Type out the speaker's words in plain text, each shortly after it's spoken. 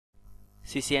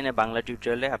CCNA Bangla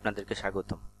টিউটোরিয়ালে আপনাদেরকে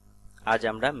স্বাগতম। আজ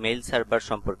আমরা মেইল সার্ভার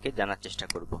সম্পর্কে জানার চেষ্টা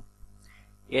করব।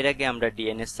 এর আগে আমরা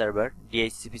DNS server,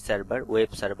 DHCP server,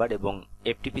 web server এবং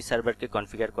FTP সার্ভারকে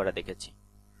কনফিগার করা দেখেছি।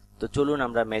 তো চলুন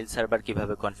আমরা মেইল সার্ভার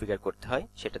কিভাবে কনফিগার করতে হয়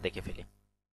সেটা দেখে ফেলি।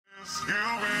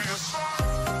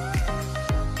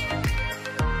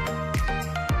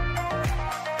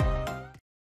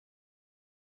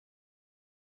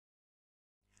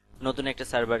 নতুন একটা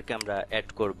সার্ভারকে আমরা অ্যাড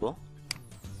করব।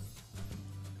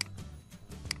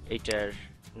 এটার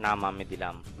নাম আমি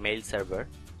দিলাম মেইল সার্ভার।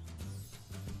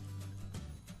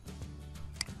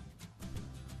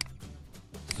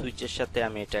 সুইচের সাথে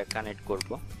আমি এটা কানেক্ট করব।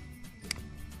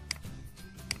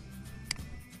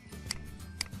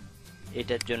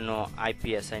 এটার জন্য IP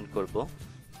অ্যাসাইন করব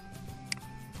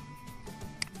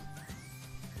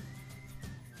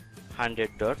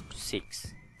 100.6।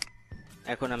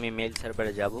 এখন আমি মেইল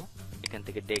সার্ভারে যাব। এখান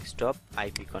থেকে ডেস্কটপ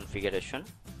IP কনফিগারেশন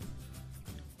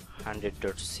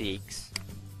 100.6,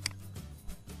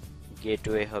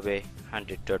 গেটওয়ে হবে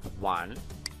 100.1,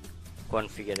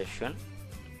 কনফিগারেশন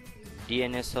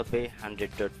DNS হবে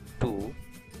 100.2।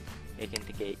 এখান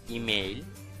থেকে ইমেইল,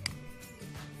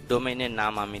 ডোমেইনের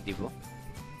নাম আমি দিব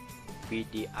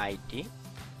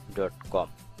bdit.com।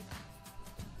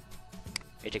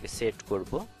 এটাকে সেট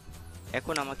করব।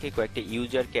 এখন আমাকে কয়েকটা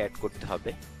ইউজারকে অ্যাড করতে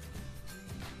হবে।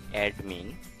 অ্যাডমিন,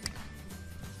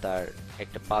 তার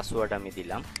একটা পাসওয়ার্ড আমি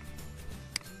দিলাম,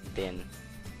 দেন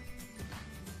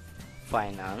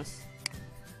ফাইন্যান্স,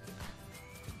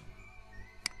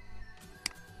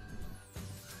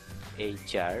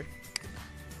 HR,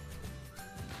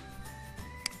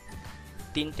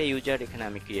 তিনটা ইউজার এখানে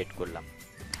আমি ক্রিয়েট করলাম।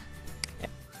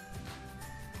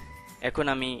 এখন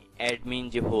আমি অ্যাডমিন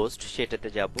যে হোস্ট সেটাতে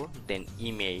যাব, দেন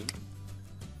email,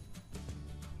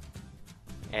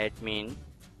 admin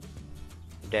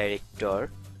director,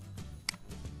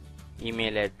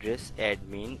 email address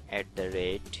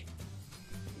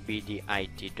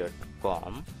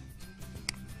admin@bdit.com,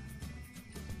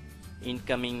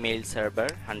 incoming mail server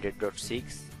 100.6,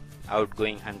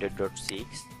 outgoing 100.6,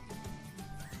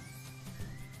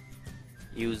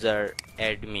 user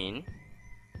admin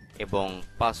এবং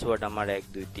পাসওয়ার্ড আমার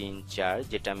 1234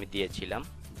 যেটা আমি দিয়েছিলাম,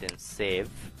 দেন সেভ।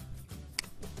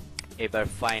 এবার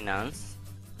ফাইন্যান্স,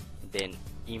 দেন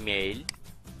ইমেইল,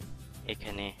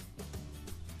 এখানে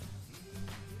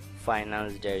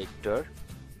ফাইন্যান্স ডাইরেক্টর,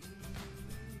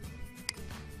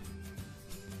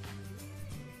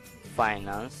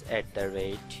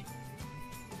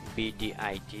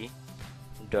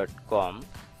 finance@bdit.com,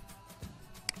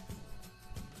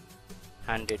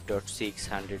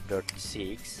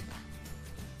 100.6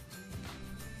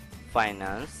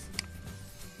 ফাইন্যান্স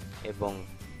এবং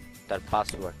তার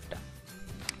পাসওয়ার্ডটা,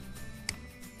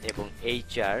 এবং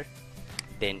HR,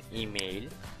 দেন email,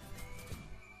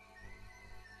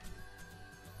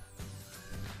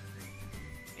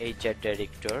 HR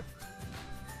director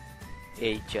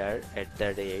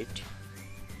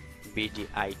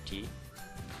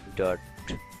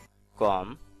HR@bdit.com,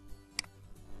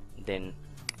 then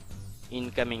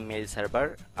incoming mail server,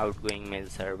 outgoing mail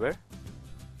server,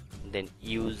 then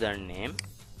username,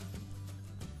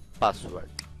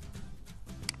 password।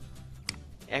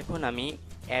 এখন আমি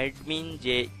অ্যাডমিন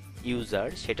যে ইউজার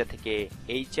সেটা থেকে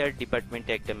HR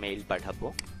ডিপার্টমেন্টে একটা মেইল পাঠাবো।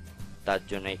 তার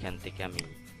জন্য এখান থেকে আমি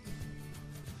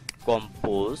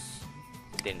কম্পোজ,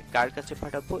 দেন কার কাছে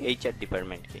পাঠাবো? HR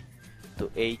ডিপার্টমেন্টকে। তো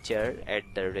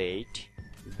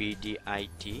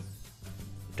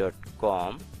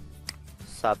HR@bdit.com,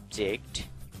 subject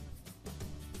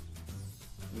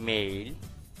mail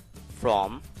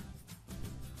from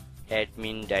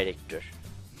admin director.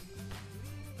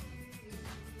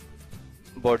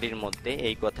 বডির মধ্যে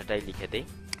এই কথাটাই লিখে দেই,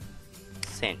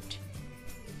 সেন্ড।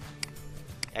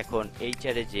 এখন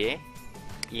HR এ যে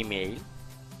ইমেইল,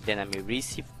 দেন আমি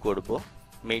রিসিভ করব।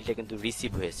 মেইলটা কিন্তু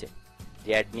রিসিভ হয়েছে,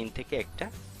 যে অ্যাডমিন থেকে একটা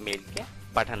মেইলকে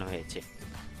পাঠানো হয়েছে।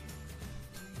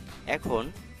 এখন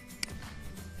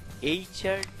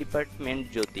HR ডিপার্টমেন্ট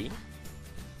যদি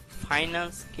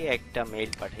ফাইন্যান্সকে একটা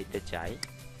মেইল পাঠাইতে চায়,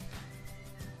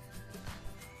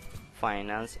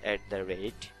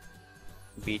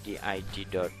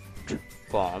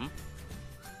 finance@bdit.com,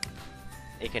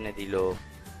 এখানে দিল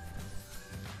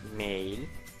মেইল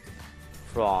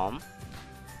ফ্রম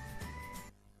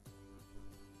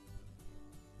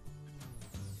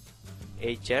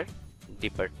HR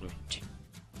ডিপার্টমেন্ট।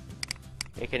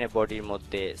 এখানে বডির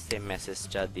মধ্যে সেম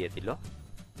মেসেজটা দিয়ে দিল,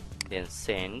 দেন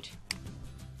সেন্ড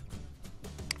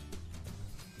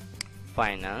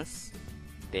ফাইন্যান্স,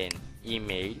 দেন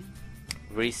ইমেইল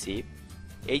রিসিভ।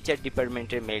 HR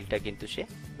ডিপার্টমেন্টের মেইলটা কিন্তু সে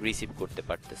রিসিভ করতে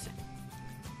পারতেছে।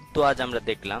 তো আজ আমরা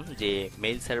দেখলাম যে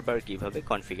মেইল সার্ভার কিভাবে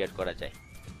কনফিগার করা যায়।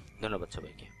 ধন্যবাদ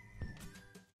সবাইকে।